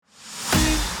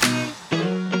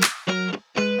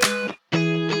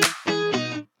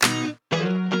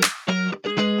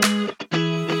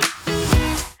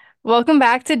Welcome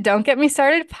back to Don't Get Me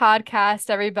Started podcast,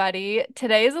 everybody.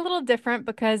 Today is a little different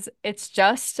because it's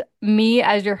just me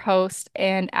as your host,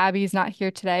 and Abby's not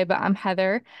here today, but I'm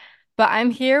Heather. But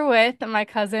I'm here with my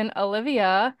cousin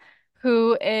Olivia,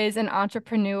 who is an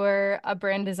entrepreneur, a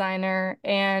brand designer,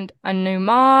 and a new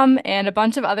mom, and a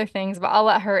bunch of other things. But I'll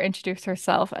let her introduce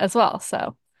herself as well.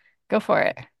 So go for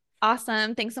it.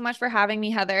 Awesome. Thanks so much for having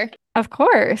me, Heather. Of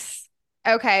course.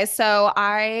 Okay, so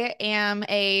I am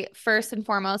a first and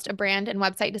foremost a brand and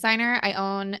website designer. I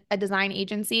own a design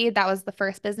agency. That was the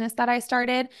first business that I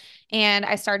started, and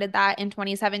I started that in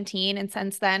 2017. And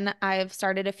since then, I've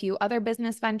started a few other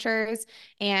business ventures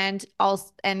and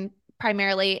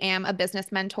primarily am a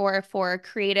business mentor for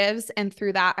creatives. And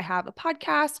through that, I have a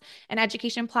podcast, an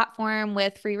education platform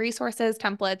with free resources,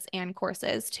 templates, and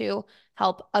courses to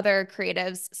help other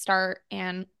creatives start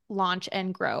and launch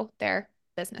and grow their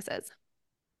businesses.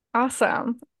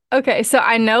 Awesome. Okay, so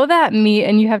I know that me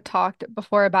and you have talked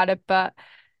before about it, but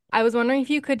I was wondering if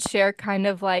you could share kind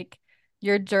of like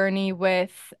your journey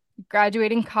with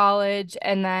graduating college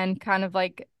and then kind of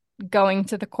like going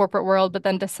to the corporate world, but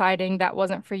then deciding that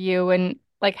wasn't for you and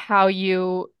like how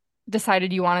you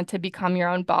decided you wanted to become your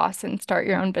own boss and start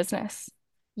your own business.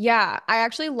 Yeah, I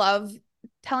actually love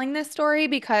telling this story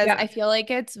because Yeah. I feel like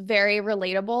it's very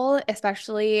relatable,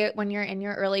 especially when you're in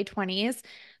your early 20s.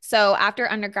 So after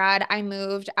undergrad, I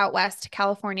moved out west to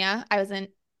California. I was in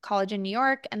college in New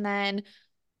York and then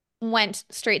went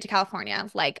straight to California.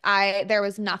 There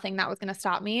was nothing that was going to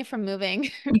stop me from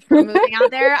moving from moving out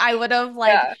there. I would have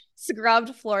Yeah.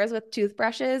 scrubbed floors with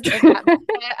toothbrushes if at the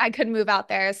moment I could move out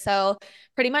there. So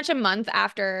pretty much a month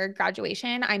after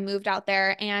graduation, I moved out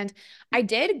there and I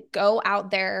did go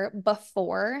out there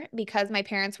before because my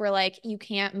parents were like, you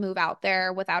can't move out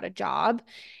there without a job.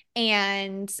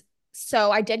 And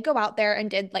so I did go out there and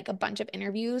did like a bunch of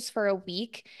interviews for a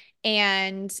week.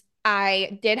 And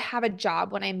I did have a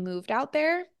job when I moved out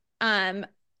there, um,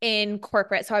 in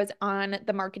corporate. So I was on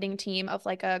the marketing team of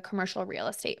like a commercial real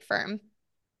estate firm.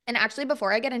 And actually,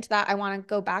 before I get into that, I want to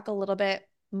go back a little bit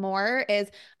more is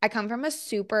I come from a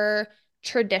super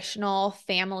traditional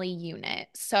family unit.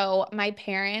 So my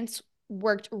parents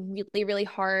worked really, really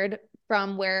hard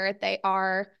from where they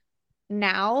are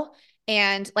now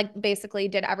and like basically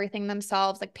did everything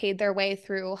themselves, like paid their way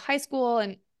through high school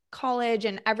and college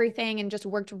and everything, and just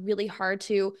worked really hard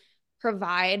to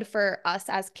provide for us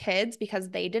as kids because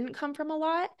they didn't come from a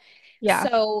lot. Yeah.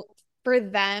 So for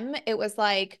them, it was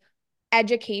like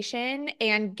education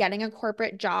and getting a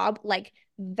corporate job, like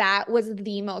that was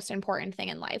the most important thing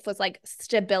in life was like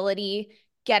stability,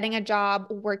 getting a job,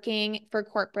 working for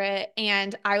corporate.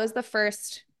 And I was the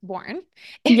first born.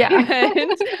 Yeah.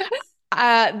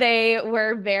 And they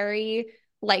were very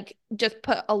just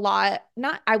put a lot,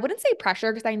 not, I wouldn't say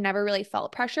pressure because I never really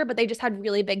felt pressure, but they just had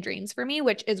really big dreams for me,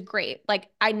 which is great. Like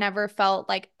I never felt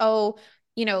like, oh,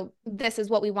 this is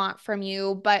what we want from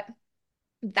you. But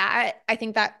that I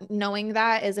think that knowing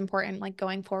that is important, like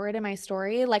going forward in my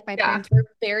story. Like my Yeah. parents were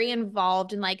very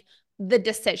involved in like the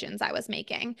decisions I was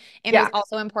making. And it was Yeah.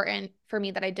 also important for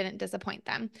me that I didn't disappoint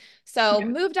them. So Yeah.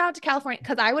 moved out to California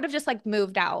because I would have just like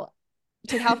moved out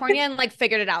to California and like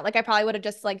figured it out. Like I probably would have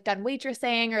just like done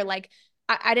waitressing or like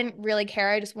I didn't really care.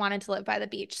 I just wanted to live by the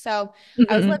beach. So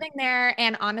I was Mhm. living there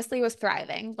and honestly was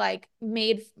thriving. Like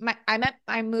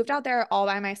I moved out there all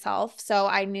by myself. So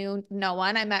I knew no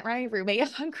one. I met my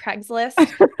roommate on Craigslist.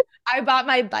 I bought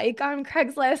my bike on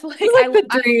Craigslist. It's like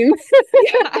the dream.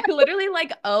 Yeah, I literally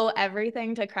like owe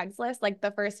everything to Craigslist like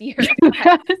the first year of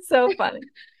that, It's so funny.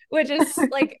 which is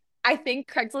like I think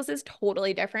Craigslist is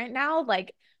totally different now.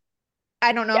 Like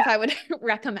I don't know if I would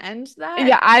recommend that.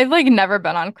 Yeah, I've like never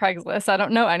been on Craigslist. I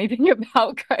don't know anything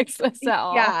about Craigslist at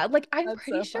all. Yeah, like That's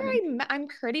so funny. I'm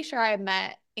pretty sure I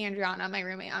met Andriana, my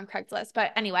roommate, on Craigslist.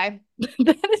 But anyway,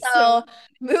 That is so so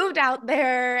moved out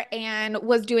there and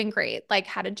was doing great. Like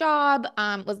had a job,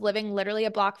 was living literally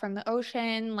a block from the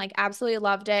ocean, like absolutely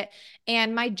loved it.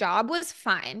 And my job was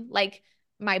fine. Like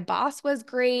my boss was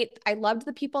great. I loved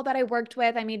the people that I worked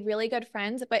with. I made really good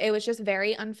friends, but it was just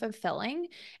very unfulfilling yeah.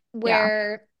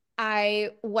 where I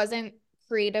wasn't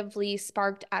creatively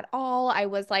sparked at all. I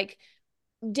was like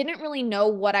didn't really know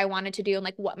what I wanted to do and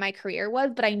like what my career was,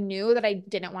 but I knew that I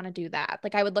didn't want to do that.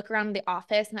 Like I would look around the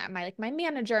office and at my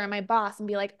manager and my boss and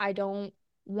be like, I don't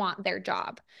want their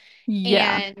job.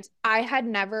 Yeah. And I had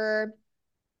never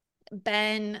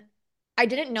been, I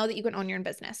didn't know that you can own your own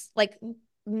business. Like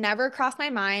never crossed my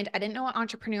mind. I didn't know what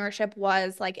entrepreneurship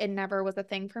was. Like it never was a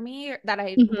thing for me that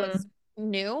I was Hmm.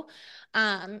 new.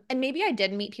 And maybe I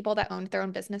did meet people that owned their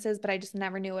own businesses, but I just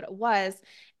never knew what it was.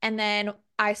 And then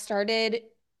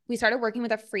we started working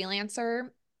with a freelancer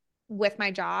with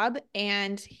my job.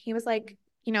 And he was like,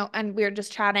 and we were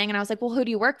just chatting. And I was like, well, who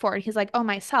do you work for? And he's like, oh,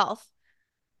 myself.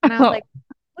 And I was Oh, like,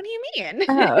 what do you mean?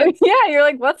 oh, yeah. You're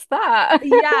like, what's that?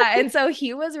 Yeah. And so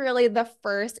he was really the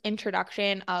first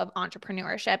introduction of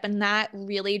entrepreneurship. And that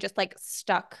really just like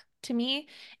stuck to me.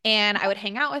 And I would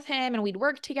hang out with him and we'd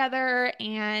work together.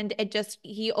 And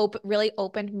really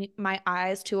opened my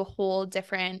eyes to a whole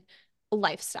different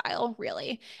lifestyle,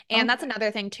 really. And that's Okay.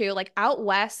 another thing too. Like out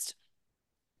west,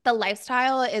 the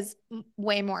lifestyle is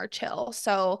way more chill.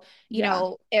 So, Yeah.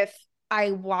 if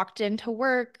I walked into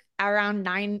work around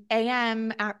 9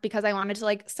 a.m. Because I wanted to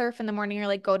like surf in the morning or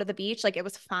like go to the beach, like it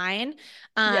was fine.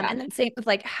 Yeah. And then same with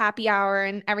like happy hour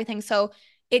and everything. So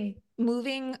it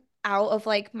moving out of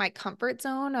like my comfort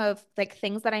zone of like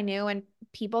things that I knew and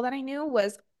people that I knew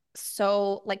was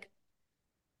so like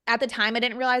at the time I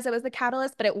didn't realize it was the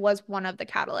catalyst, but it was one of the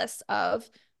catalysts of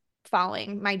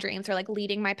following my dreams or like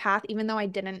leading my path, even though I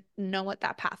didn't know what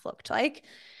that path looked like.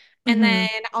 And then Hmm.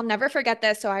 I'll never forget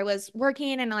this. So I was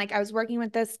working and like I was working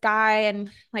with this guy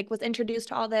and like was introduced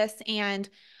to all this. And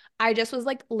I just was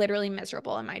like literally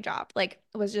miserable in my job. Like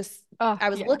it was just, Oh, I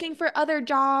was yeah. looking for other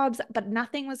jobs, but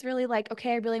nothing was really like,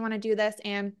 okay, I really want to do this.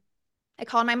 And I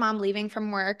called my mom leaving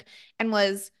from work and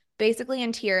was basically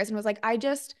in tears and was like, I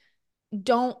just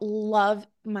don't love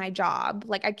my job.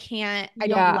 Like I don't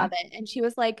Yeah. love it. And she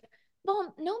was like,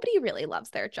 well, nobody really loves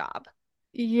their job.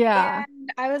 Yeah.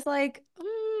 And I was like,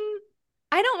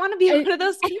 I don't want to be I, one of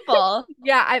those people.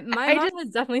 yeah, my I mom just has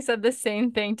definitely said the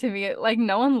same thing to me. Like,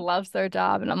 no one loves their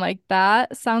job. And I'm like,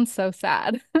 that sounds so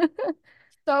sad.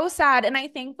 so sad. And I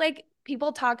think like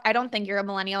people talk, I don't think you're a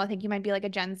millennial. I think you might be like a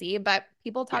Gen Z, but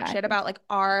people Yeah, talk I shit think about so. like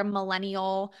our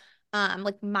millennial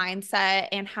like mindset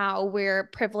and how we're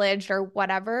privileged or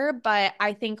whatever. But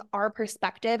I think our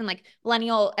perspective and like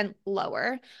millennial and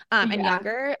lower and Yeah.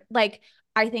 younger, like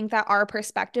I think that our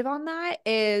perspective on that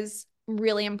is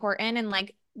really important and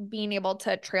like being able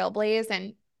to trailblaze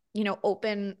and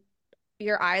open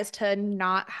your eyes to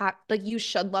not have like you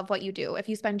should love what you do. If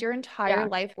you spend your entire Yeah.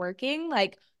 life working,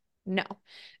 like no.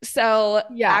 So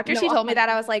Yeah. after No, she told me that,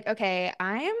 I was 100%. like, okay,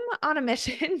 I'm on a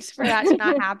mission for that to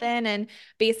not happen. And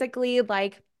basically,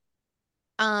 like,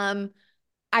 um,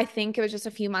 I think it was just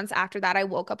a few months after that, I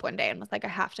woke up one day and was like, I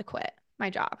have to quit my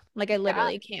job. Like, I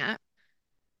Yeah. literally can't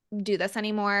do this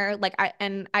anymore.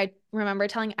 I remember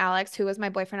telling Alex, who was my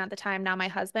boyfriend at the time, now my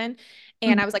husband,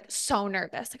 and I was like so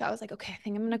nervous. Like I was like, okay, I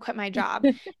think I'm gonna quit my job.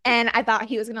 And I thought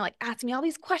he was gonna like ask me all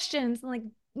these questions and like,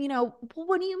 well,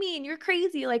 what do you mean? You're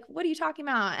crazy. Like, what are you talking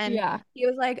about? And Yeah. he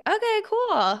was like, okay,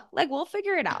 cool. Like, we'll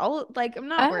figure it out. Like, I'm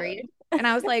not Oh. worried. And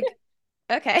I was like,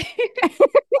 okay.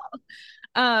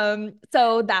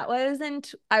 So that was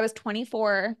I was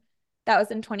 24. That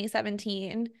was in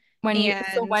 2017. When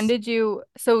And did you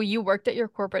worked at your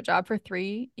corporate job for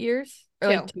 3 years or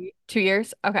like two. 2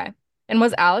 years? Okay. And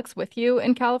was Alex with you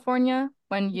in California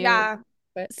when you Yeah.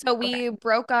 quit? So Okay. we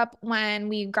broke up when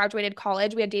we graduated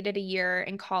college. We had dated a year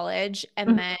in college, and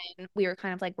Mhm. then we were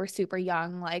kind of like, we're super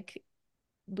young, like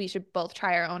we should both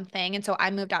try our own thing. And so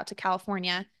I moved out to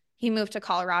California. He moved to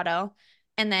Colorado.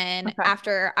 And then Okay.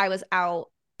 after I was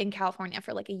out in California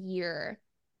for like a year,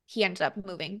 he ended up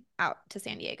moving out to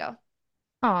San Diego.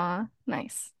 Aw,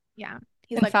 nice. Yeah.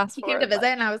 He's And like, fast he came to forward, visit, like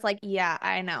and I was like, yeah,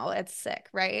 I know. It's sick,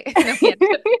 right? And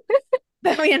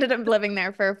then we ended up living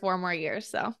there for 4 more years.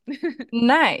 So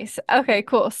nice. Okay, yeah.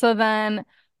 cool. So then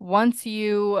once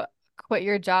you quit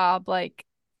your job, like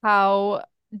how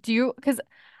do you, because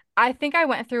I think I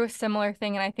went through a similar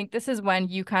thing, and I think this is when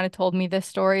you kind of told me this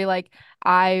story. Like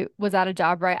I was at a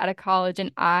job right out of college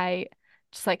and I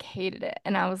just like hated it.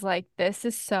 And I was like, this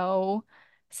is so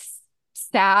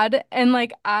sad. And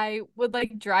like I would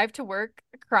like drive to work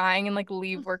crying and like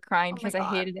leave work crying Oh my because I God.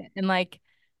 hated it. And like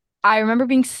I remember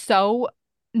being so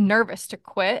nervous to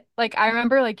quit. Like I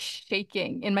remember like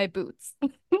shaking in my boots.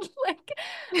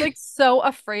 Like so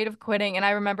afraid of quitting. And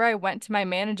I remember I went to my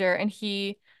manager and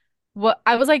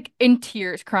I was like in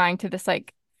tears crying to this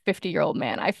like 50-year-old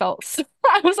man. I felt so,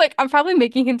 I was like I'm probably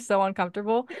making him so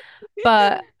uncomfortable.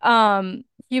 But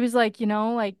he was like,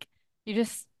 like you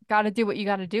just got to do what you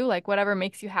got to do, like whatever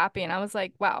makes you happy. And I was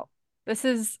like, wow,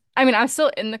 I mean, I'm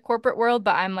still in the corporate world,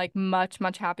 but I'm like much,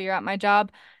 much happier at my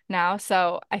job now.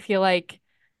 So I feel like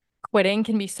quitting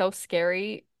can be so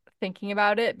scary thinking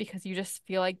about it because you just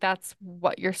feel like that's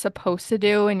what you're supposed to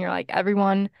do. And you're like,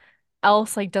 everyone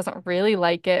else like doesn't really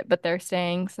like it, but they're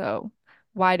staying. So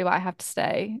why do I have to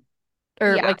stay?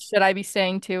 Or Yeah. like, should I be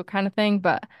staying too, kind of thing.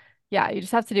 But yeah, you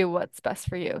just have to do what's best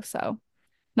for you. So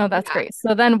no, that's Yeah. great.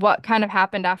 So then what kind of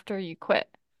happened after you quit?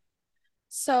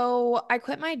 So I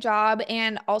quit my job,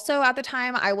 and also at the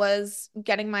time I was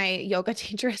getting my yoga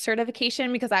teacher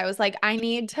certification because I was like, I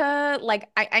need to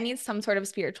I need some sort of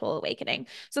spiritual awakening.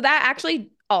 So that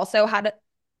actually also had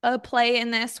a play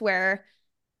in this where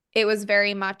it was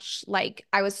very much like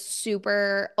I was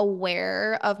super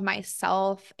aware of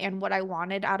myself and what I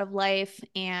wanted out of life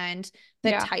and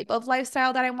the Yeah. type of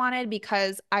lifestyle that I wanted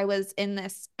because I was in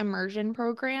this immersion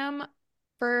program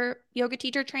for yoga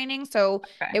teacher training. So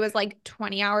Okay. it was like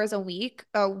 20 hours a week,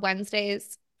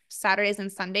 Wednesdays, Saturdays,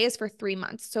 and Sundays for 3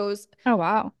 months. So it was Oh,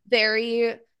 wow.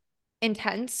 very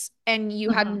intense and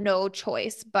you had Hmm. no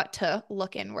choice but to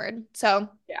look inward. So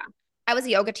Yeah. I was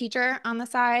a yoga teacher on the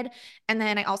side. And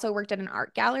then I also worked at an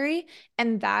art gallery.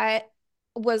 And that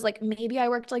was like maybe I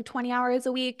worked like 20 hours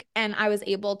a week and I was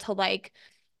able to like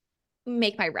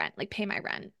make my rent, like pay my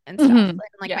rent and stuff, Hmm.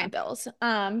 and like my Yeah. bills.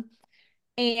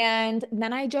 And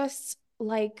then I just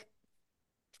like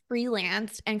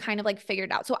freelanced and kind of like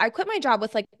figured out. So I quit my job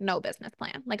with like no business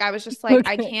plan. Like I was just like,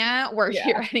 I Okay. can't work Yeah.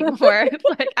 here anymore.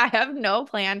 Like I have no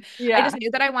plan. I Yeah. just knew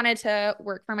that I wanted to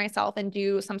work for myself and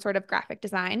do some sort of graphic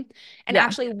design. And Yeah.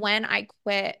 actually, when I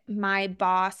quit, my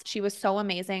boss, she was so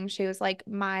amazing. She was like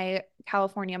my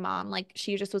California mom. Like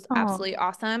she just was Oh, absolutely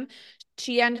awesome.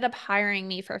 She ended up hiring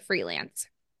me for freelance.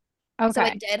 So okay.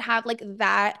 it did have like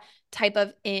that type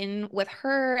of in with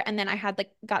her. And then I had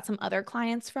like got some other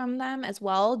clients from them as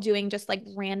well, doing just like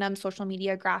random social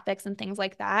media graphics and things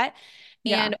like that.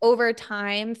 Yeah. And over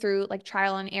time, through like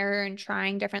trial and error and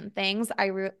trying different things,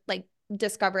 like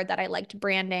discovered that I liked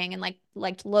branding and like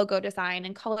liked logo design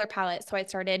and color palette. So I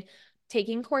started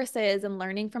taking courses and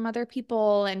learning from other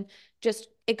people and just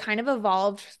it kind of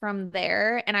evolved from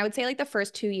there. And I would say like the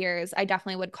first 2 years, I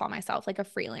definitely would call myself like a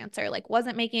freelancer, like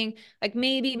wasn't making like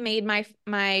maybe made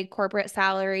my corporate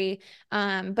salary.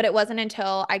 But it wasn't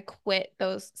until I quit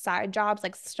those side jobs,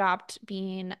 like stopped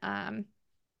being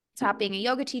a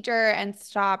yoga teacher and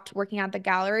stopped working at the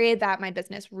gallery that my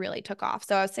business really took off.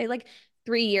 So I would say like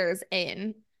 3 years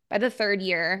in, by the third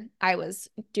year, I was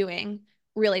doing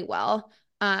really well.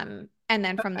 And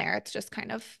then from Okay. there, it's just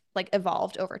kind of like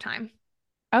evolved over time.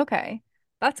 Okay.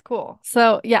 That's cool.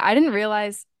 So, yeah, I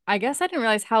guess I didn't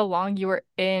realize how long you were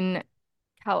in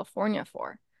California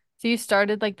for. So you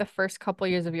started like the first couple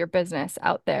years of your business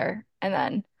out there and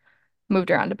then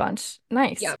moved around a bunch.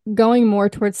 Nice. Yeah. Going more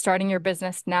towards starting your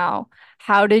business now,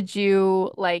 how did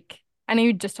you like, I know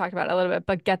you just talked about it a little bit,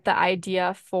 but get the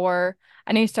idea for,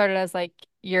 I know you started as like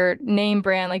your name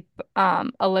brand, like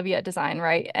Olivia Design,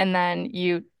 right? And then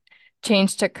you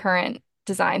changed to Current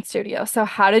Design Studio. So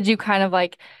how did you kind of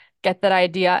like get that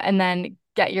idea and then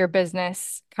get your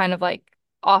business kind of like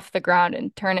off the ground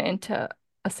and turn it into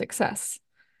a success?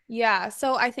 Yeah.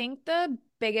 So I think the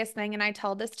biggest thing, and I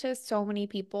tell this to so many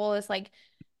people, is like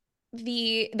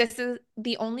this is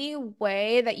the only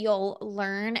way that you'll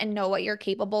learn and know what you're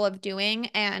capable of doing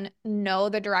and know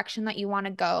the direction that you want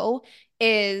to go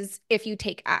is if you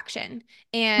take action.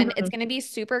 And it's Mhm. going to be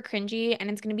super cringy and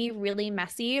it's going to be really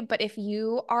messy, but if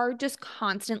you are just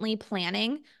constantly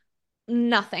planning,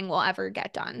 nothing will ever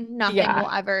get done. Nothing Yeah. will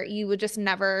ever, you would just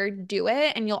never do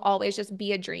it and you'll always just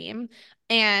be a dream.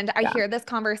 And I Yeah. hear this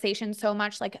conversation so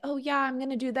much like, oh yeah, I'm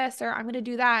gonna do this or I'm gonna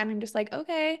do that. And I'm just like,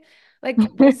 okay, like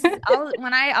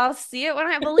I'll see it when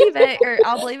I believe it, or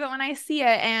I'll believe it when I see it.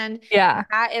 And Yeah.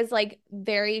 that is like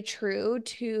very true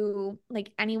to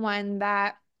like anyone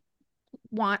that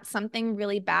want something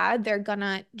really bad, they're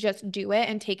gonna just do it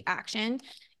and take action.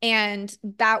 And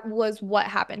that was what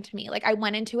happened to me. Like I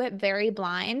went into it very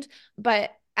blind,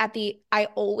 but I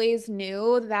always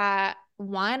knew that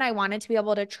one, I wanted to be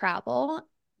able to travel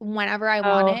whenever I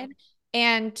Oh, wanted.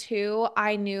 And two,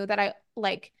 I knew that I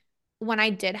like when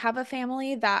I did have a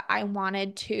family that I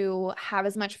wanted to have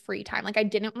as much free time. Like I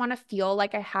didn't want to feel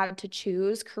like I had to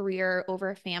choose career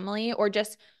over family or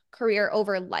just career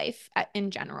over life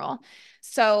in general.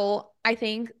 So I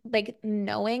think like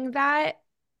knowing that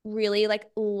really like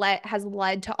has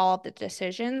led to all of the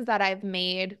decisions that I've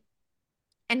made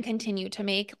and continue to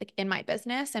make like in my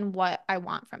business and what I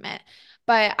want from it.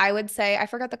 But I would say I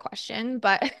forgot the question,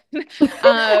 but I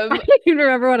um don't even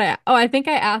remember I think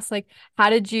I asked like how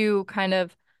did you kind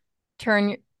of turn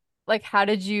your like how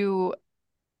did you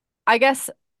I guess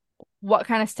what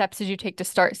kind of steps did you take to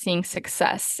start seeing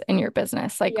success in your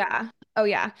business? Like, yeah. Oh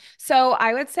yeah. So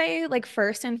I would say like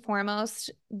first and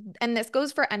foremost, and this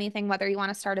goes for anything, whether you want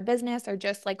to start a business or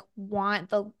just like want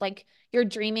the like you're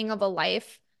dreaming of a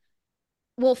life.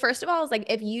 Well, first of all, it's like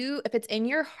if it's in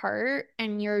your heart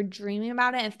and you're dreaming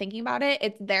about it and thinking about it,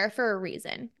 it's there for a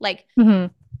reason. Like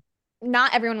mhm.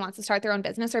 not everyone wants to start their own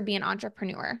business or be an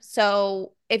entrepreneur.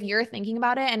 So if you're thinking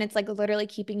about it and it's like literally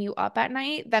keeping you up at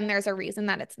night, then there's a reason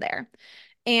that it's there.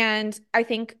 And I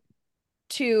think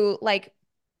to like,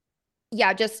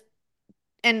 yeah, just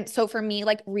and so for me,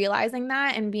 like realizing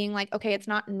that and being like, okay, it's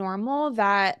not normal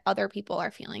that other people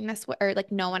are feeling this way or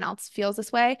like no one else feels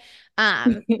this way.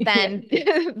 Yeah. Then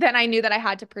then I knew that I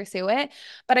had to pursue it.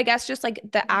 But I guess just like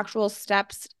the actual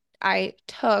steps I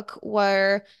took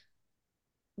were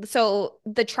so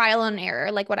the trial and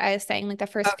error, like what I was saying, like the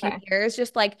first few Okay. years,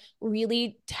 just like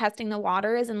really testing the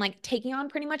waters and like taking on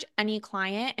pretty much any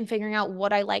client and figuring out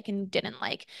what I like and didn't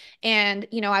like. And,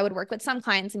 I would work with some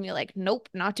clients and be like, nope,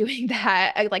 not doing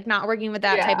that. I like not working with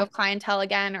that type Yeah. of clientele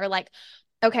again, or like,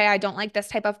 okay, I don't like this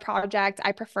type of project.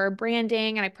 I prefer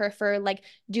branding and I prefer like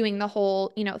doing the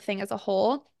whole, thing as a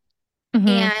whole.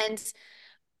 Hmm. And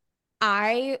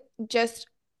I just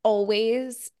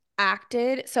always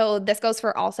acted. So this goes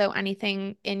for also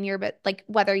anything in your but like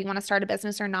whether you want to start a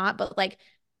business or not, but like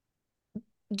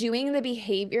doing the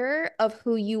behavior of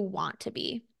who you want to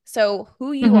be. So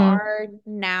who you Hmm. are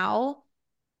now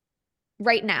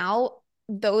right now,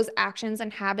 those actions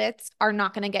and habits are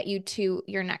not going to get you to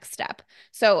your next step.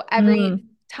 So every Mm.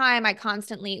 time I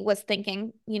constantly was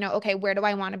thinking, okay, where do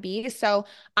I want to be? So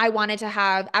I wanted to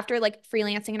have, after like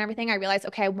freelancing and everything, I realized,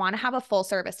 okay, I want to have a full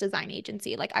service design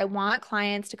agency. Like I want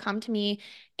clients to come to me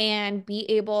and be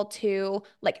able to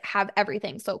like have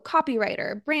everything. So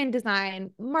copywriter, brand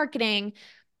design, marketing,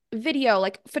 video,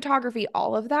 like photography,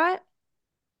 all of that.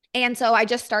 And so I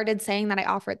just started saying that I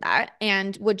offered that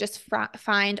and would just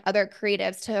find other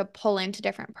creatives to pull into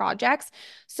different projects.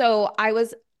 So I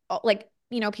was like,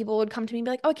 people would come to me and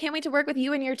be like, "Oh, I can't wait to work with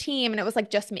you and your team." And it was like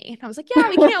just me. And I was like, "Yeah,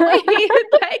 we can't wait.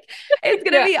 Like it's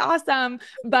going to Yeah. be awesome."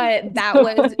 But that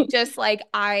was just like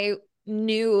I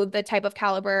knew the type of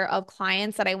caliber of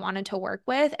clients that I wanted to work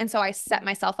with, and so I set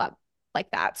myself up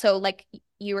like that. So like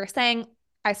you were saying,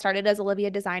 I started as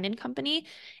Olivia Design and Company.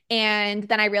 And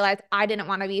then I realized I didn't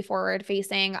want to be forward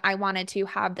facing. I wanted to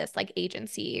have this like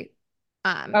agency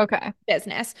Okay.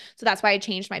 business. So that's why I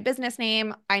changed my business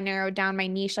name. I narrowed down my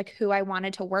niche, like who I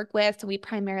wanted to work with. So we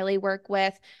primarily work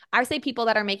with, I say people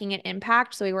that are making an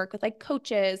impact. So we work with like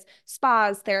coaches,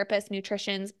 spas, therapists,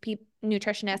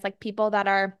 nutritionists, like people that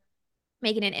are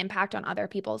making an impact on other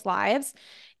people's lives.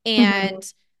 Hmm. And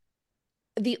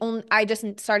the only I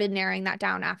just started narrowing that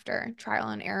down after trial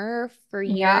and error for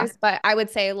Yeah. years. But I would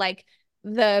say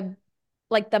the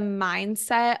the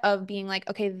mindset of being like,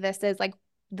 okay, this is like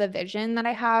the vision that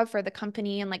I have for the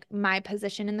company and like my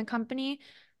position in the company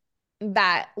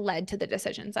that led to the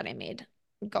decisions that I made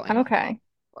going Okay.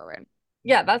 forward.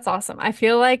 Yeah, that's awesome. I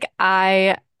feel like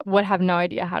I would have no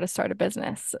idea how to start a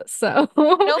business. So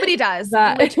Nobody does.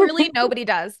 that Literally nobody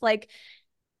does. Like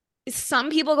some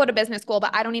people go to business school,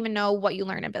 but I don't even know what you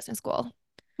learn in business school.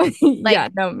 yeah,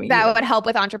 Like no, me that either. would help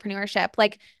with entrepreneurship.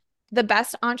 Like the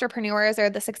best entrepreneurs or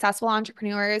the successful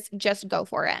entrepreneurs just go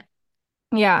for it.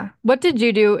 Yeah. What did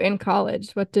you do in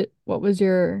college? What was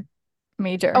your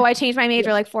Oh, major? I changed my Yeah.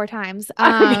 major like four times.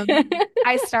 Okay.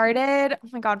 I started, oh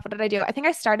my God, what did I do? I think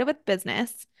I started with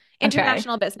business, Okay.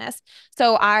 international business.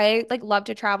 So I like love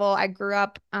to travel. I grew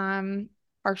up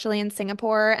partially in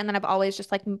Singapore and then I've always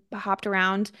just like hopped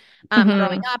around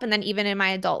growing Hmm. up and then even in my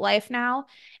adult life now.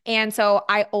 And so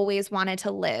I always wanted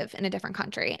to live in a different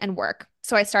country and work.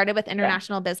 So I started with Yeah.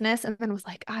 international business and then was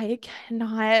like, I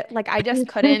cannot, like I just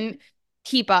couldn't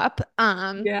keep up.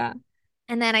 Yeah.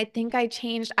 And then I think I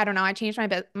don't know, I changed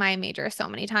my major so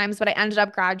many times, but I ended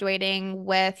up graduating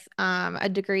with a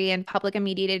degree in public and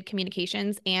mediated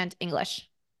communications and English.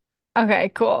 Okay,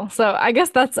 cool. So I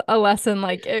guess that's a lesson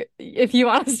like if you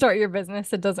want to start your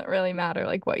business, it doesn't really matter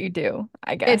like what you do,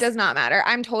 I It guess. does not matter.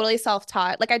 I'm totally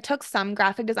self-taught. Like I took some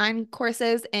graphic design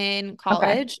courses in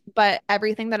Okay. college, but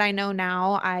everything that I know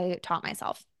now, I taught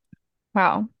myself.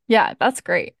 Wow. Yeah, that's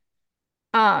great.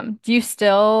 Do you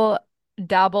still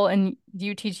dabble in, do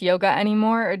you teach yoga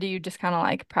anymore or do you just kind of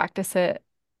like practice it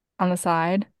on the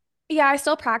side? Yeah, I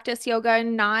still practice yoga,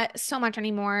 not so much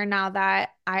anymore now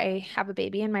that I have a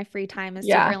baby and my free time is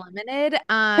super Yeah. limited.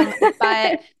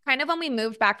 But kind of when we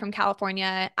moved back from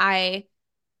California, I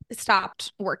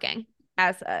stopped working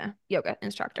as a yoga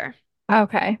instructor.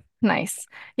 Okay, nice.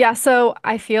 Yeah, so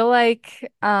I feel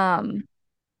like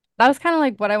that was kind of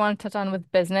like what I want to touch on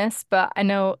with business, but I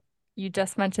know you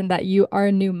just mentioned that you are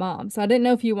a new mom. So I didn't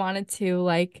know if you wanted to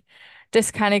like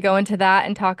just kind of go into that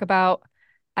and talk about,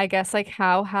 I guess, like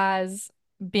how has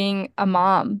being a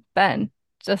mom been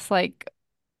just like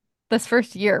this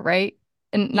first year, right?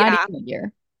 And not Yeah. even a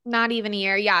year. Not even a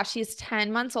year. Yeah, she's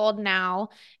 10 months old now.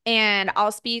 And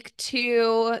I'll speak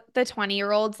to the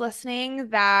 20-year-olds listening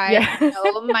that, Yeah.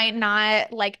 might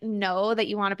not like know that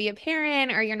you want to be a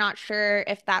parent or you're not sure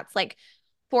if that's like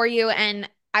for you. And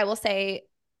I will say,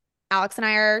 Alex and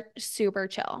I are super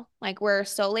chill. Like we're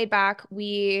so laid back.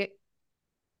 We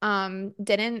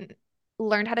didn't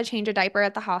learn how to change a diaper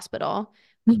at the hospital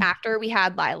after we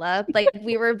had Lila. Like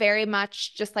we were very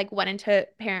much just like went into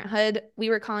parenthood. We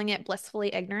were calling it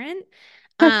blissfully ignorant.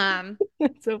 Um,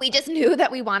 That's so we fun. just knew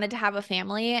that we wanted to have a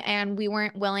family and we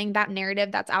weren't willing that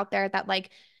narrative that's out there that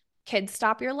like kids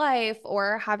stop your life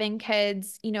or having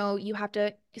kids, you have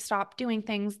to stop doing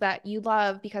things that you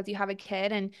love because you have a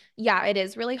kid. And yeah, it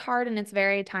is really hard and it's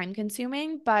very time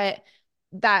consuming, but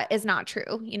that is not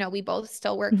true. We both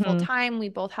still work full Hmm. time. We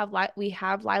both have we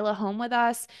have Lila home with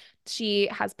us. She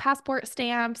has passport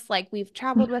stamps. Like we've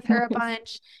traveled with her a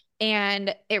bunch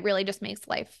and it really just makes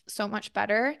life so much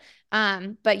better.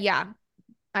 But yeah,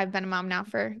 I've been a mom now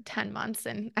for 10 months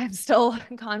and I'm still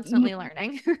constantly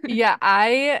learning. Yeah,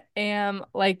 I am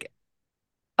like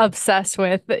obsessed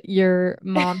with your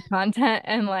mom content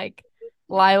and like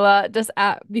Lila just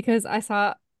at because I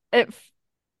saw it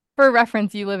for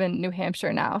reference, you live in New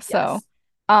Hampshire now, so Yes.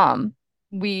 um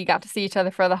we got to see each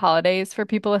other for the holidays for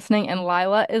people listening, and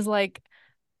Lila is like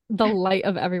the light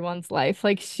of everyone's life.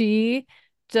 Like she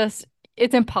just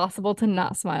it's impossible to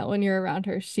not smile when you're around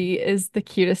her. She is the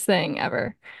cutest thing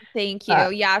ever. Thank you.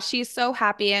 But Yeah, she's so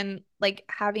happy and like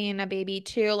having a baby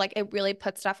too. Like it really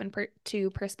puts stuff to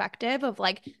perspective of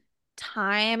like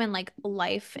time and like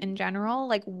life in general,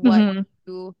 mhm.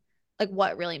 like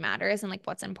what really matters and like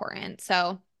what's important.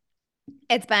 So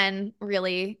it's been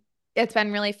really it's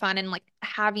been really fun and like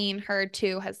having her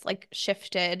too has like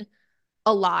shifted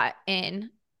a lot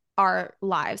in our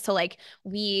lives. So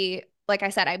like I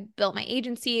said, I built my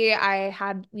agency. I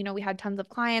had, we had tons of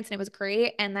clients and it was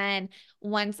great. And then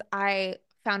once I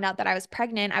found out that I was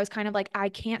pregnant, I was kind of like, I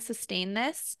can't sustain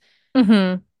this.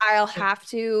 Mhm. I'll have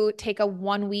to take a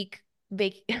 1 week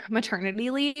maternity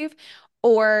leave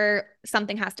or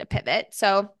something has to pivot.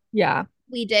 So Yeah.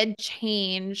 we did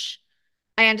change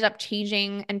I ended up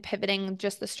changing and pivoting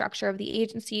just the structure of the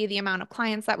agency, the amount of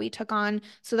clients that we took on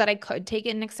so that I could take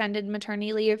an extended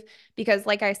maternity leave. Because,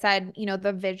 like I said,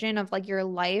 the vision of like your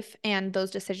life and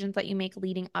those decisions that you make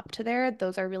leading up to there,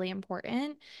 those are really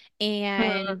important.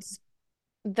 Mhm. And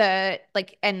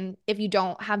and if you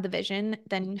don't have the vision,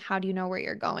 then how do you know where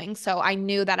you're going? So I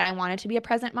knew that I wanted to be a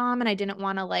present mom and I didn't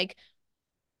want to like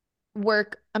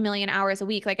work a million hours a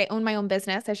week. Like I own my own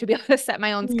business. I should be able to set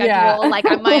my own Yeah. schedule. Like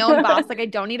I'm my own boss. Like I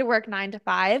don't need to work 9 to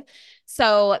 5.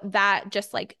 So that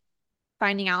just like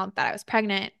finding out that I was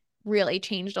pregnant really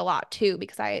changed a lot too,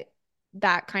 because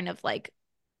that kind of like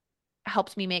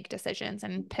helped me make decisions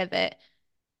and pivot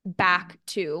back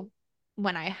to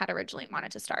when I had originally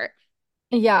wanted to start.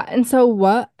 Yeah. And so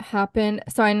what happened?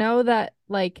 So I know that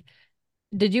like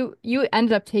did you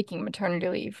ended up taking maternity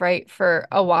leave, right, for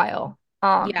a while.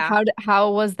 Yeah.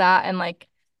 How was that and like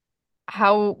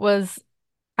how was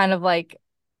kind of like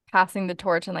passing the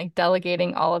torch and like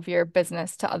delegating all of your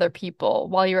business to other people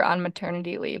while you were on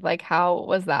maternity leave? Like how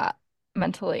was that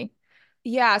mentally?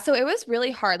 Yeah, so it was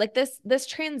really hard. Like this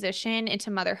transition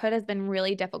into motherhood has been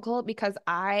really difficult because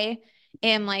I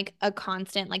am like a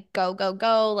constant like go go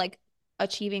go, like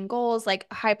achieving goals, like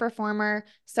a high performer.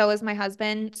 So is my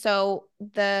husband. So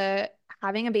the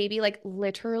having a baby like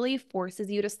literally forces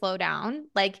you to slow down.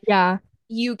 Like Yeah.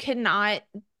 you cannot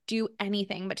do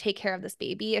anything but take care of this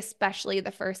baby, especially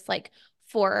the first like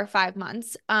 4 or 5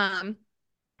 months.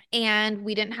 And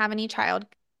we didn't have any child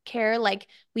care. Like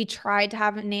we tried to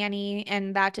have a nanny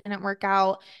and that didn't work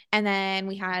out. And then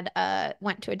we had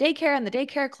went to a daycare and the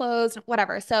daycare closed,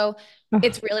 whatever. So Ugh.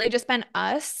 it's really just been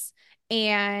us.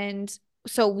 And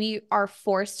so we are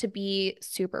forced to be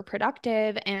super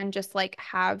productive and just like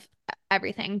have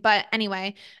everything. But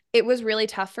anyway, it was really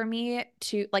tough for me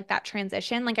to like that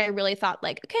transition. Like I really thought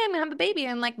like, okay, I'm gonna have a baby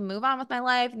and like move on with my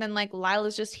life. And then like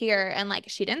Lila's just here and like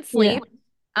she didn't Yeah. sleep.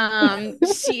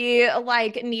 She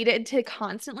like needed to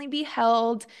constantly be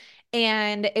held.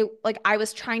 And it like I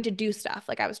was trying to do stuff.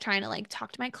 Like I was trying to like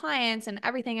talk to my clients and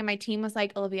everything. And my team was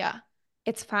like, Olivia,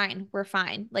 it's fine. We're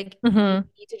fine. Like you Hmm.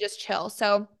 need to just chill.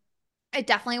 So it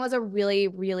definitely was a really,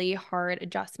 really hard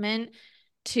adjustment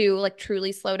to like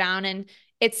truly slow down. And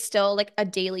it's still like a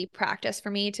daily practice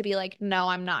for me to be like, no,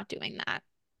 I'm not doing that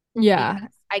because Yeah.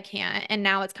 I can't. And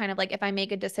now it's kind of like if I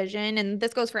make a decision, and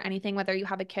this goes for anything, whether you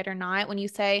have a kid or not, when you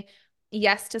say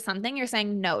yes to something, you're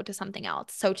saying no to something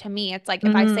else. So to me, it's like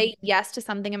if I Hmm. say yes to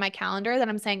something in my calendar, then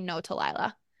I'm saying no to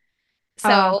Lila.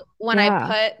 So when I Yeah.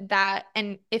 put that,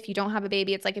 and if you don't have a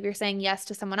baby, it's like if you're saying yes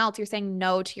to someone else, you're saying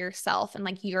no to yourself and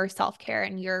like your self-care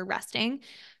and your resting.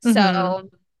 Mm-hmm. So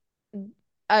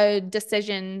a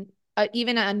decision,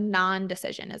 even a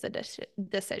non-decision is a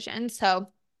decision.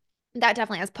 So that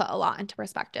definitely has put a lot into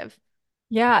perspective.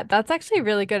 Yeah, that's actually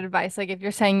really good advice. Like if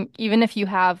you're saying even if you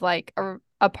have like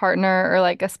a partner or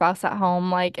like a spouse at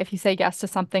home, like if you say yes to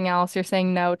something else, you're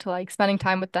saying no to like spending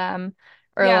time with them.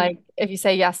 Or Yeah. like if you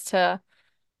say yes to,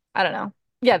 I don't know.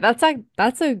 Yeah, that's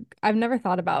a I've never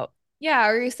thought about. Yeah,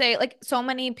 or you say like so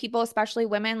many people, especially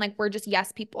women, like we're just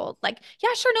yes people. Like,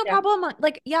 yeah, sure, no Yeah. problem.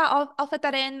 Like, yeah, I'll fit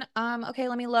that in. Okay,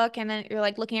 let me look. And then you're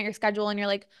like looking at your schedule and you're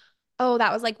like, oh,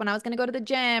 that was like when I was gonna go to the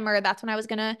gym, or that's when I was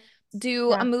gonna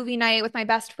do a Yeah. movie night with my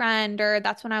best friend, or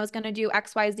that's when I was gonna do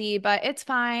XYZ, but it's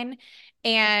fine.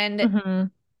 And Mm-hmm.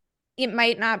 it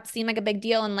might not seem like a big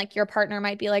deal, and like your partner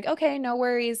might be like, okay, no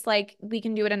worries, like we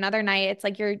can do it another night. It's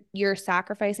like you're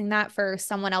sacrificing that for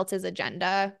someone else's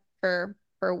agenda for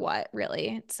what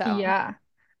really? So Yeah.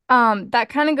 That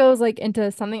kind of goes like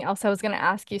into something else I was gonna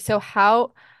ask you. So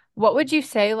what would you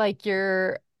say like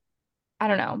your, I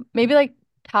don't know, maybe like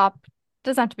top,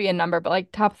 doesn't have to be a number, but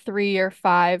like top 3 or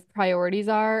 5 priorities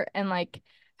are, and like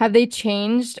have they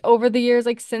changed over the years,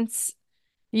 like since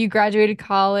you graduated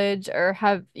college, or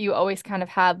have you always kind of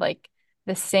had like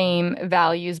the same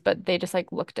values, but they just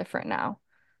like look different now?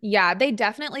 yeah, they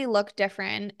definitely look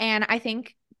different. And I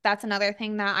think that's another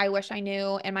thing that I wish I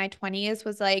knew in my 20s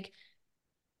was like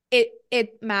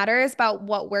it matters about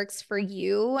what works for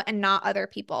you and not other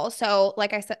people. So,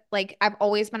 like I said, like I've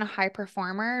always been a high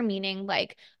performer, meaning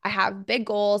like I have big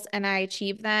goals and I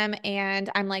achieve them and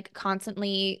I'm like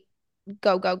constantly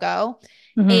go, go, go.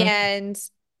 Mm-hmm. And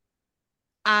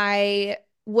I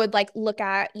would like look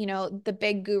at, the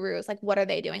big gurus, like what are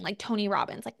they doing? Like Tony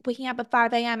Robbins, like waking up at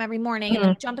 5 a.m. every morning and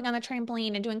like jumping on the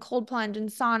trampoline and doing cold plunge and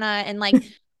sauna. And like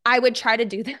I would try to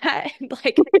do that. And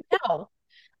like, no,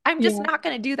 I'm just Yeah. not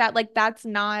going to do that. Like that's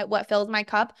not what fills my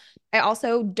cup. I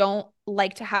also don't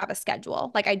like to have a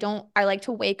schedule. Like I like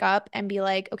to wake up and be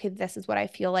like, okay, this is what I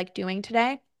feel like doing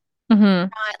today.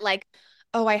 Mm-hmm. Not like,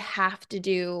 oh, I have to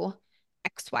do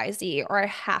XYZ or I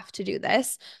have to do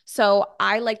this. So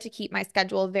I like to keep my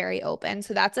schedule very open.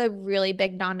 So that's a really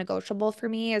big non-negotiable for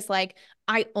me is like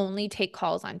I only take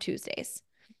calls on Tuesdays.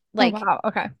 Oh Like wow.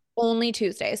 Okay. only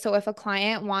Tuesdays. So if a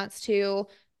client wants to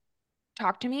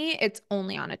talk to me, it's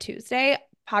only on a Tuesday.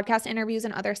 Podcast interviews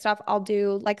and other stuff I'll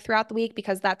do like throughout the week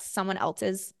because that's someone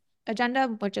else's agenda,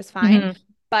 which is fine. Mm-hmm.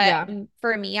 But Yeah.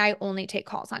 for me, I only take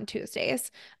calls on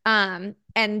Tuesdays. And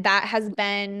that has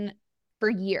been for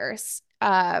years,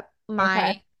 my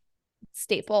Okay.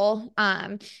 staple.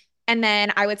 And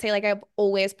then I would say like I've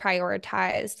always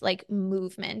prioritized like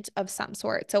movement of some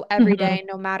sort. So every Mm-hmm. day,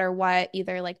 no matter what,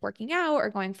 either like working out or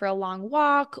going for a long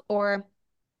walk or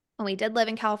when we did live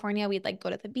in California, we'd like go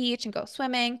to the beach and go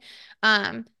swimming.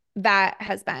 Um, that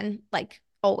has been like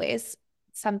always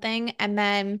something. And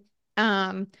then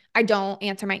I don't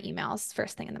answer my emails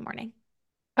first thing in the morning.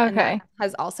 And that Okay.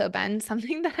 has also been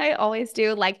something that I always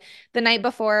do. Like the night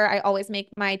before, I always make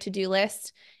my to-do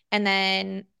list. And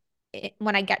then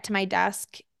when I get to my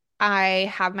desk,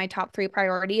 I have my top 3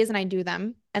 priorities and I do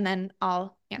them. And then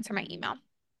I'll answer my email.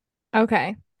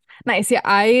 Okay. Nice.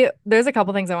 Yeah, there's a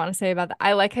couple things I want to say about that.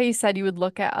 I like how you said you would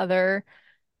look at other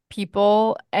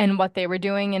people and what they were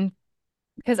doing, and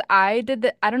because I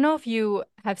don't know if you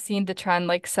have seen the trend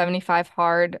like 75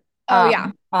 hard Oh,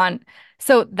 yeah. on,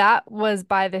 so that was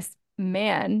by this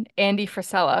man, Andy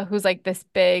Frisella, who's like this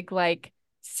big like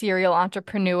serial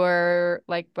entrepreneur,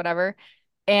 like whatever.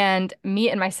 And me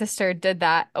and my sister did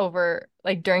that over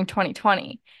like during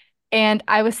 2020. And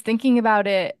I was thinking about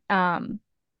it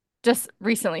just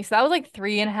recently. So that was like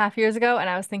 3.5 years ago, and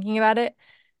I was thinking about it.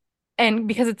 And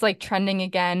because it's like trending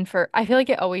again I feel like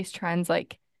it always trends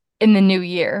like in the new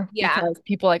year Yeah. because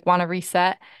people like want to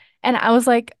reset. And I was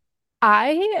like,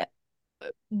 I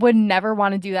would never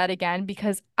want to do that again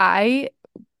because I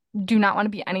do not want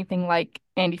to be anything like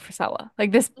Andy Frisella,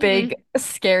 like this big, Mhm.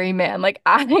 scary man. Like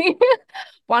I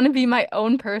want to be my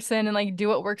own person and like do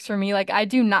what works for me. Like I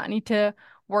do not need to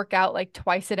work out like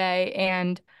twice a day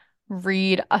and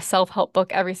read a self-help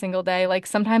book every single day. Like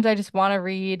sometimes I just want to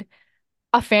read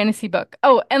a fantasy book.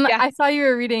 Oh, and Yeah. I saw you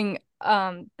were reading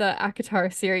the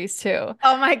ACOTAR series too.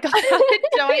 Oh my God.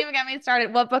 Don't even get me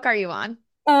started. What book are you on?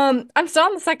 I'm still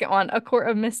on the second one, A Court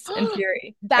of Mist and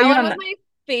Fury. Are That you one on was that? my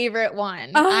favorite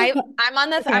one. Oh,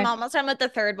 I'm okay. almost done with the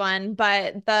third one,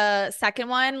 but the second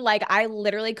one, like I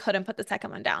literally couldn't put the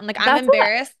second one down. Like I'm That's what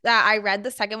embarrassed that I read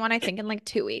the second one, I think in like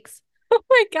 2 weeks. Oh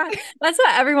my God. That's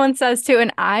what everyone says too.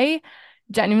 And I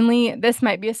genuinely, this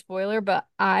might be a spoiler, but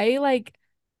I like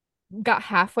got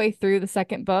halfway through the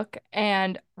second book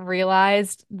and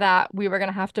realized that we were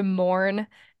gonna have to mourn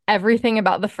everything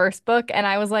about the first book. And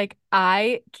I was like,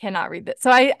 I cannot read this.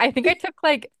 So I think I took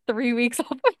like 3 weeks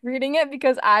off of reading it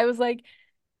because I was like,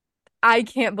 I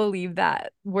can't believe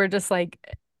that we're just like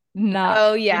not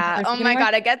Oh yeah. Oh introducing my anymore.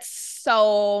 God, it gets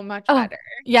so much Oh, better.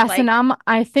 yeah. So Like, now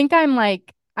I think I'm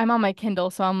like, I'm on my Kindle.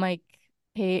 So I'm like,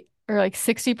 eight or like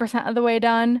 60% of the way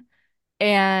done.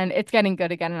 And it's getting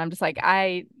good again. And I'm just like,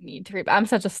 I need to read. I'm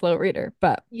such a slow reader.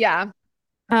 But yeah.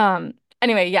 um,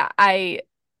 anyway, yeah, I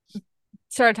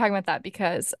started talking about that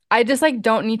because I just like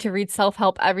don't need to read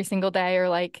self-help every single day or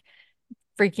like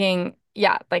freaking,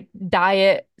 yeah, like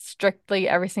diet strictly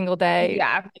every single day,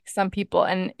 Yeah. like some people.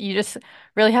 And you just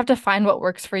really have to find what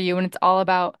works for you. And it's all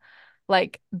about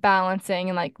like balancing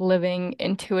and like living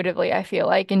intuitively, I feel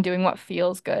like, and doing what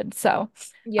feels good. So,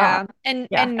 um, Yeah. And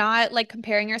yeah. and not like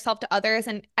comparing yourself to others,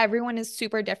 and everyone is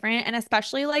super different, and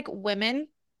especially like women,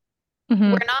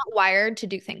 we're Hmm. not wired to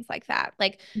do things like that.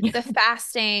 Like the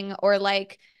fasting or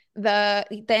like the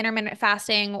intermittent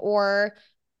fasting or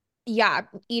yeah,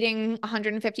 eating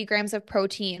 150 grams of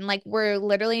protein. Like we're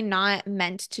literally not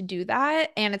meant to do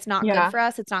that. And it's not good Yeah. for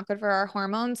us. It's not good for our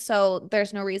hormones. So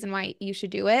there's no reason why you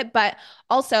should do it. But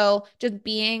also just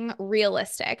being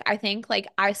realistic. I think like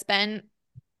I spent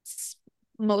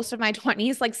most of my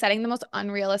 20s like setting the most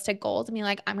unrealistic goals and being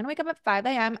like, I'm gonna wake up at 5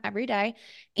 a.m. every day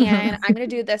and I'm gonna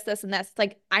do this, this, and this.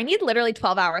 Like I need literally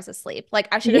 12 hours of sleep. Like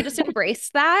I should have Yeah. just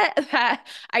embraced that, that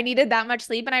I needed that much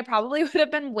sleep and I probably would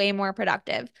have been way more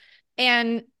productive.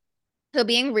 And so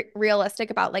being realistic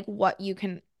about like what you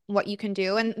can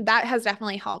do, and that has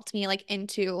definitely helped me like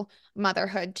into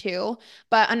motherhood too.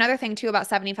 But another thing too about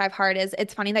 75 hard is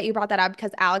it's funny that you brought that up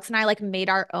because Alex and I like made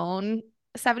our own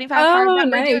 75 hard Oh, that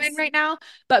we're doing nice. right now,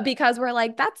 but because we're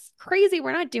like that's crazy,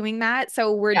 we're not doing that,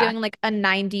 so we're Yeah. doing like a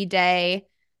 90-day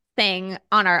thing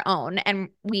on our own, and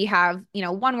we have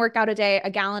one workout a day, a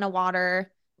gallon of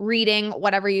water, reading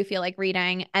whatever you feel like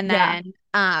reading, and Yeah. then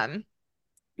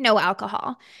no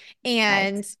alcohol.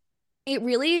 Nice. And it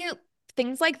really,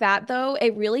 things like that, though,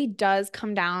 it really does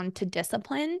come down to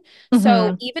discipline.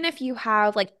 So Hmm. even if you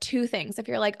have like two things, if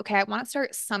you're like, okay, I want to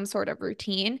start some sort of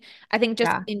routine, I think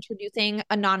just Yeah. introducing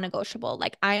a non-negotiable,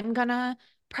 like I'm gonna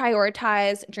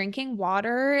prioritize drinking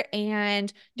water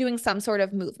and doing some sort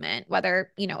of movement,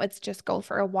 whether, it's just go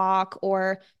for a walk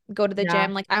or go to the Yeah.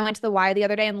 gym. Like I went to the Y the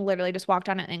other day and literally just walked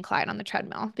on an incline on the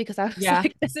treadmill because I was Yeah.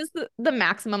 like, this is the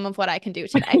maximum of what I can do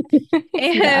today.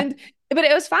 Yeah. And but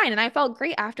it was fine and I felt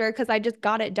great after because I just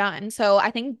got it done. So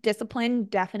I think discipline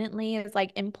definitely is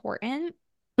like important,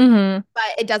 Hmm. but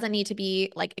it doesn't need to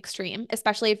be like extreme,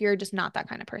 especially if you're just not that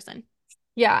kind of person.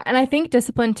 Yeah, and I think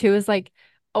discipline too is like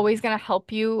always gonna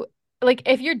help you. Like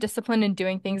if you're disciplined in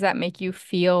doing things that make you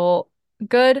feel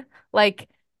good, like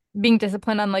being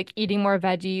disciplined on like eating more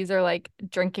veggies or like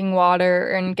drinking water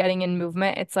and getting in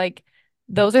movement, it's like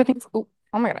those are things. Oh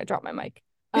my God, I dropped my mic.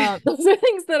 Those are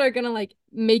things that are gonna like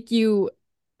make you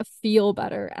feel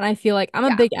better. And I feel like I'm a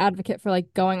Yeah. big advocate for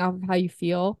like going off of how you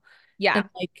feel. And Yeah.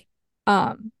 like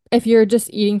if you're just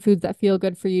eating foods that feel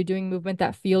good for you, doing movement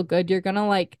that feel good, you're gonna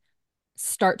like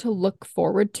start to look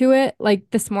forward to it. Like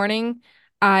this morning,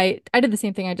 I did the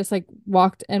same thing. I just like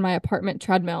walked in my apartment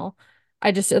treadmill.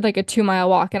 I just did like a 2 mile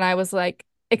walk and I was like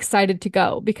excited to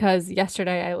go because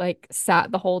yesterday I like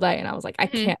sat the whole day and I was like, I Mhm.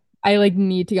 can't, I like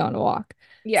need to go on a walk.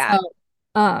 So, Yeah.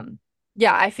 um,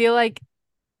 yeah, I feel like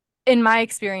in my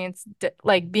experience,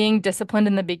 like being disciplined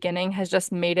in the beginning has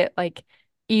just made it like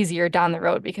easier down the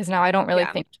road because now I don't really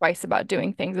Yeah. think twice about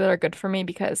doing things that are good for me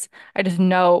because I just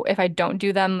know if I don't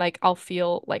do them, like I'll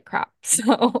feel like crap.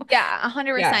 So, Yeah,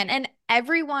 yeah. 100%. And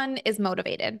everyone is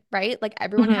motivated, right? Like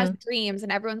everyone has Hmm. dreams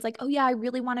and everyone's like, oh yeah, I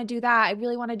really want to do that. I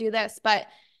really want to do this. But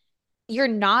you're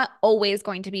not always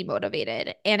going to be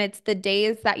motivated. And it's the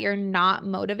days that you're not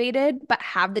motivated, but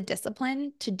have the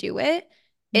discipline to do it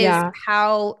is Yeah.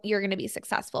 how you're going to be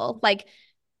successful. Like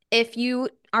if you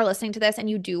are listening to this and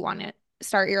you do want to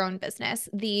start your own business,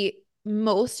 the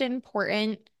most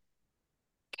important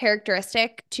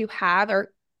characteristic to have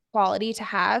or quality to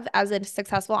have as a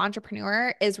successful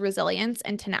entrepreneur is resilience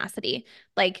and tenacity.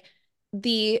 Like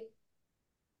the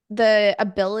the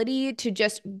ability to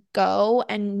just go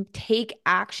and take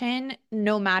action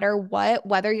no matter what,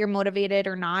 whether you're motivated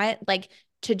or not, like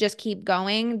to just keep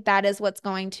going, that is what's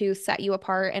going to set you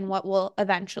apart and what will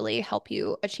eventually help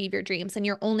you achieve your dreams. And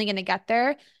you're only going to get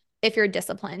there if you're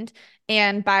disciplined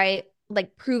and by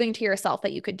like proving to yourself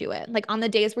that you could do it. Like on the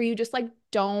days where you just like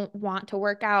don't want to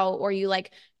work out or you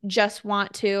like just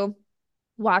want to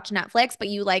watch Netflix, but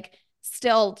you like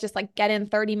still just like get in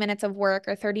 30 minutes of work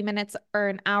or 30 minutes or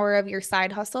an hour of your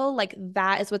side hustle, like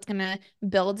that is what's going to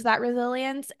build that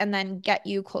resilience and then get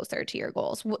you closer to your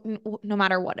goals, no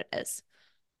matter what it is.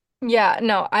 Yeah,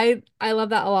 no, I love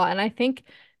that a lot. And I think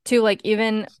too, like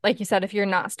even like you said, if you're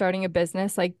not starting a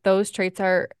business, like those traits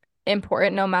are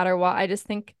important no matter what. I just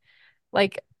think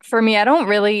like for me, I don't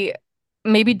really,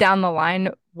 maybe down the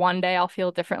line one day I'll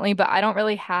feel differently, but I don't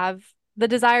really have the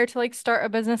desire to like start a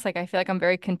business. Like I feel like I'm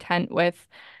very content with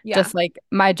Yeah. just like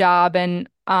my job and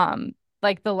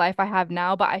like the life I have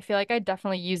now, but I feel like I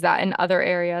definitely use that in other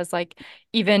areas, like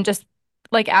even just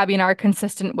like Abby and I are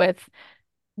consistent with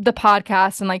the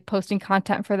podcast and like posting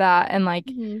content for that and like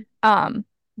Mhm. um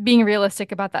being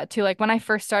realistic about that too. Like when I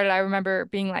first started, I remember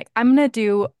being like, I'm gonna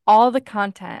do all the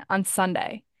content on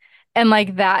Sunday. And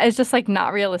like that is just like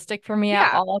not realistic for me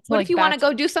at Yeah. all to What if like you want to batch.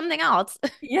 go do something else?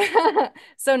 Yeah.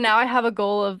 So now I have a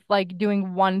goal of like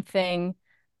doing one thing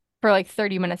for like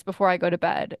 30 minutes before I go to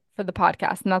bed for the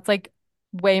podcast. And that's like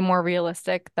way more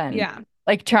realistic than Yeah.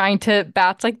 like trying to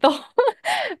batch like the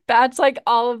batch like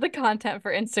all of the content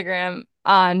for Instagram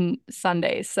on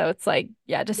Sundays. So it's like,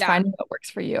 yeah, just Yeah. finding what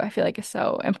works for you, I feel like is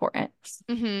so important.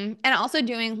 And also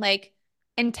doing like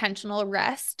intentional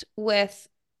rest with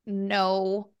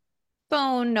no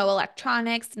phone, no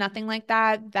electronics, nothing like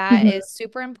that. That Mhm. is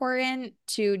super important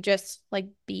to just like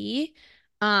be.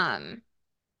 Um,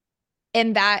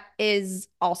 and that is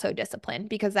also discipline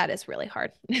because that is really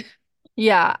hard.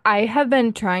 Yeah, I have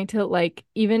been trying to like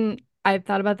even I've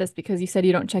thought about this because you said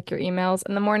you don't check your emails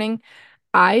in the morning.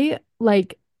 I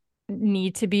like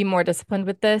need to be more disciplined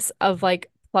with this of like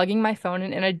plugging my phone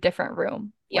in a different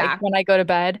room, like Yeah. when I go to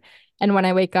bed and when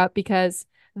I wake up, because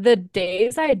the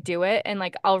days I do it and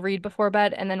like I'll read before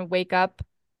bed and then wake up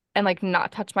and like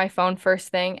not touch my phone first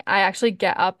thing, I actually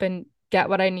get up and get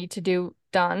what I need to do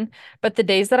done. But the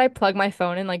days that I plug my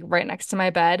phone in like right next to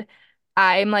my bed,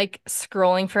 I'm like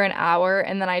scrolling for an hour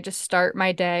and then I just start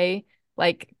my day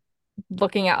like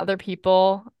looking at other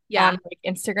people on Yeah. like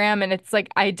Instagram and it's like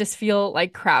I just feel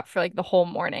like crap for like the whole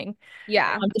morning.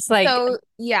 Yeah. I'm just like, So,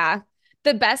 yeah.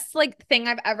 The best like thing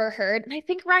I've ever heard, and I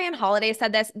think Ryan Holiday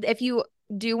said this, if you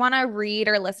do want to read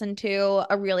or listen to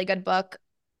a really good book,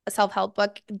 a self-help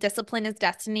book, Discipline is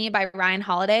Destiny by Ryan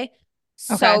Holiday,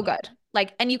 okay. so good.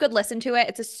 Like, and you could listen to it.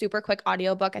 It's a super quick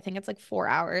audiobook. I think it's like 4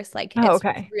 hours. Like, Oh, it's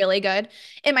okay. really good.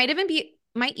 It might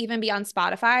even be on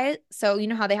Spotify. So you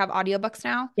know how they have audiobooks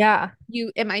now? Yeah.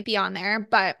 It might be on there,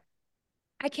 but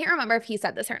I can't remember if he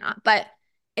said this or not, but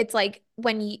it's like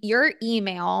when your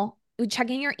email,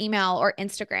 checking your email or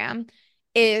Instagram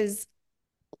is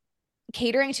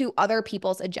catering to other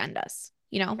people's agendas.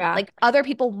 Yeah. Like other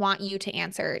people want you to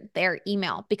answer their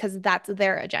email because that's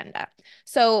their agenda.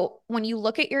 So when you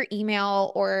look at your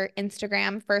email or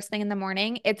Instagram first thing in the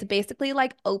morning, it's basically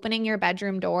like opening your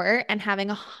bedroom door and having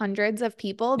hundreds of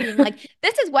people being like,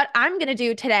 this is what I'm going to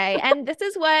do today. And this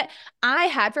is what I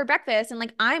had for breakfast. And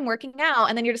like, I'm working out.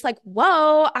 And then you're just like,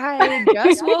 whoa, I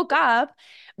just woke up.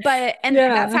 And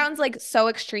that Yeah. sounds like so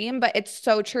extreme, but it's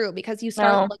so true because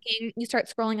No. you start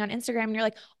scrolling on Instagram and you're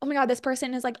like, oh my God, this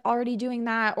person is like already doing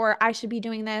that, or I should be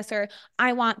doing this, or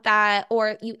I want that.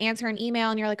 Or you answer an email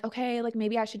and you're like, okay, like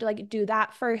maybe I should like do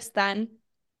that first then.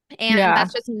 And Yeah.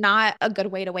 that's just not a good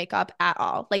way to wake up at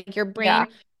all. Like your Yeah.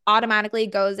 brain automatically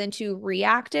goes into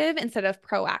reactive instead of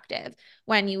proactive.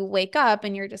 When you wake up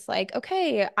and you're just like,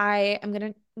 okay, I am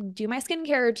going to do my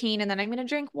skincare routine and then I'm going to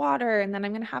drink water and then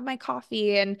I'm going to have my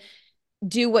coffee and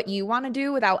do what you want to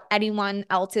do without anyone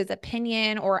else's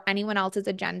opinion or anyone else's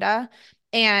agenda.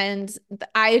 And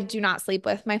I do not sleep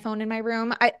with my phone in my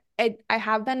room. I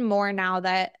have been more now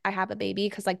that I have a baby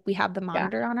because like we have the Yeah.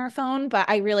 monitor on our phone, but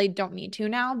I really don't need to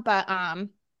now. But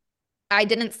I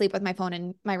didn't sleep with my phone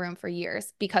in my room for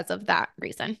years because of that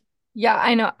reason. Yeah,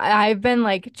 I know. I've been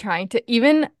like trying to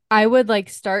even I would like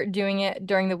start doing it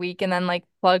during the week and then like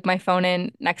plug my phone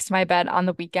in next to my bed on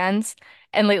the weekends.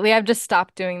 And lately I've just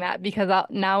stopped doing that because I'll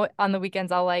now on the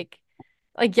weekends I'll like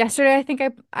yesterday I think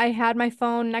I had my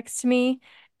phone next to me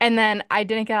and then I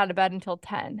didn't get out of bed until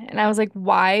 10. And I was like,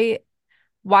 why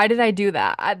did I do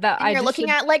that? And I you're just looking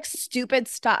should at like stupid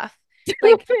stuff.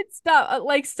 Like, stupid stuff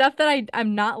like stuff that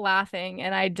I'm not laughing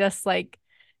and I just like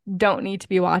don't need to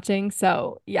be watching.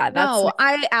 So yeah, that's no,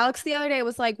 Alex the other day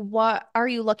was like, what are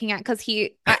you looking at? Because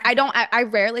I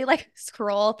rarely like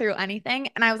scroll through anything.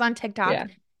 And I was on TikTok yeah.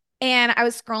 and I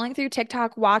was scrolling through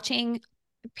TikTok watching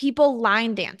people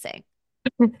line dancing.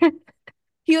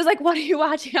 He was like, what are you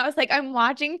watching? I was like, I'm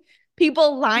watching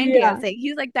people line Yeah. dancing.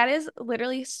 He's like, that is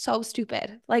literally so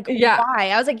stupid. Like, Yeah. why?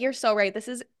 I was like, you're so right. This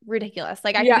is ridiculous.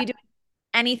 Like, I could Yeah. be doing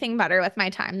anything better with my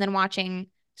time than watching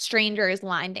strangers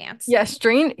line dance. Yeah,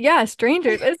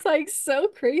 strangers. It's like so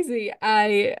crazy.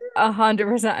 I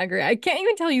 100% agree. I can't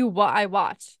even tell you what I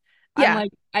watch. I'm Yeah.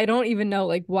 like, I don't even know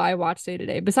like what I watch day to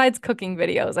day besides cooking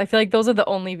videos. I feel like those are the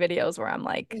only videos where I'm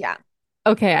like, Yeah.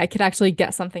 okay, I could actually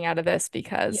get something out of this Yeah.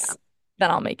 because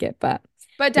then I'll make it. But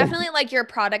But yeah, definitely like your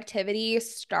productivity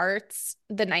starts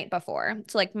the night before.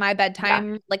 So like my yeah.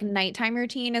 bedtime, like nighttime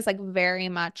routine is like very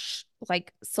much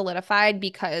like solidified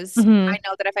because I Hmm.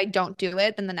 know that if I don't do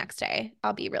it, then the next day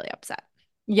I'll be really upset.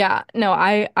 Yeah, no,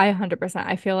 I 100%.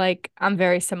 I feel like I'm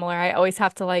very similar. I always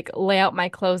have to like lay out my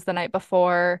clothes the night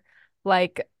before,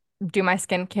 like do my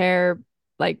skincare,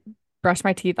 like brush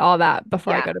my teeth, all that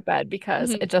before I Yeah. go to bed because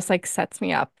Mhm. it just like sets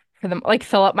me up for them. Like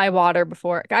fill up my water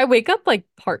before I wake up like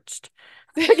parched.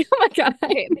 Like, oh my God,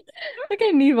 Same. like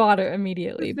I need water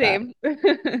immediately. But Same.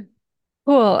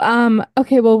 cool.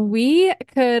 Okay, well, we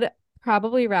could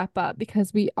probably wrap up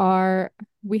because we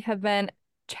have been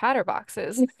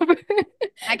chatterboxes.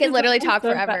 I could It's literally almost talk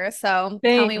so fast. forever, so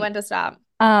tell me Same. when to stop.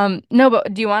 No,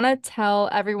 but do you want to tell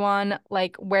everyone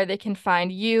like where they can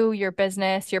find you, your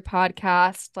business, your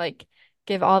podcast, like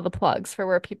give all the plugs for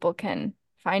where people can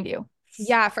find you?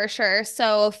 Yeah, for sure.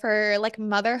 So for like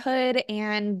motherhood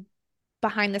and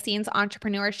behind the scenes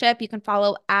entrepreneurship, you can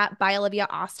follow at by Olivia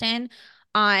Austin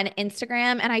on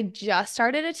Instagram. And I just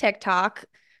started a TikTok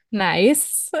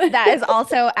Nice. that is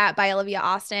also at by Olivia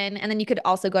Austin. And then you could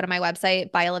also go to my website,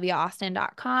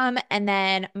 byoliviaaustin.com. And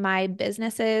then my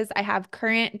businesses, I have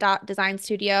current dot design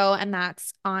studio, and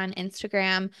that's on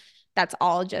Instagram. That's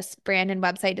all just brand and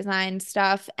website design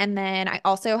stuff. And then I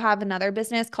also have another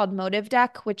business called Motive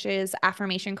Deck, which is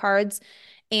affirmation cards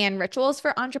and rituals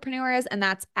for entrepreneurs. And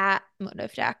that's at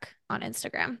Motive Deck on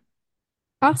Instagram.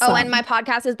 Oh, and my Awesome.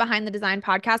 podcast is Behind the Design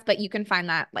Podcast, but you can find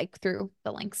that like through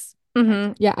the links.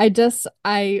 Yeah,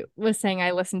 I was saying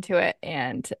I listened to it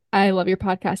and I love your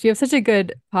podcast. You have such a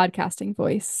good podcasting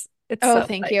voice. It's Oh, so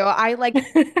thank like you.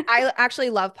 I actually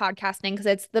love podcasting because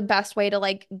it's the best way to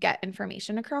like get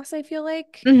information across, I feel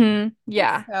like.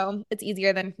 Yeah. So it's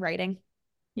easier than writing.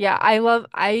 Yeah,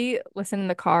 I listen in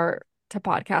the car to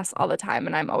podcasts all the time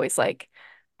and I'm always like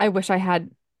I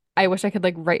wish I could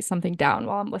like write something down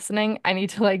while I'm listening. I need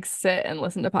to like sit and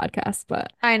listen to podcasts,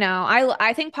 but I know.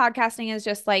 I think podcasting is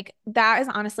just like that is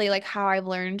honestly like how I've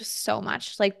learned so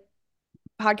much. Like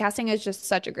podcasting is just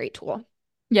such a great tool.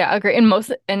 yeah, agree.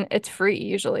 And it's free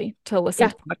usually to listen Yeah.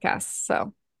 to podcasts.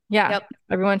 So, yeah, Yep.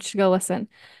 everyone should go listen.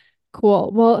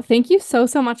 Cool. Well, thank you so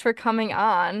so much for coming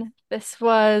on. This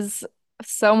was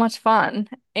so much fun.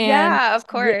 And Yeah, of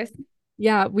yeah, course.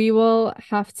 yeah, we will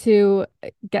have to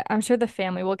I'm sure the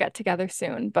family will get together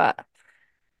soon, but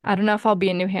I don't know if I'll be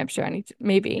in New Hampshire.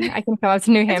 Maybe I can come up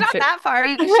to New It's not Hampshire. that far.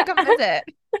 You should come visit.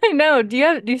 I know. Do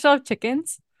you still have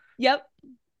chickens? Yep.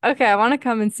 Okay, I want to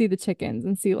come and see the chickens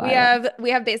and see We Lila. have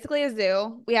we have basically a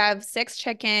zoo. We have six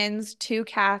chickens, two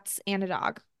cats, and a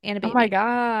dog and a Oh my baby.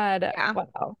 God. Yeah.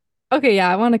 Wow. Okay, yeah,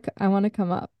 I want to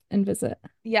come up and visit.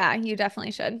 Yeah, you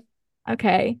definitely should.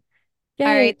 Okay. All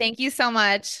Yay. right. Thank you so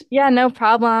much. Yeah, no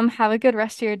problem. Have a good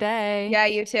rest of your day. Yeah,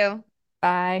 you too.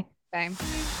 Bye.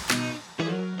 Bye.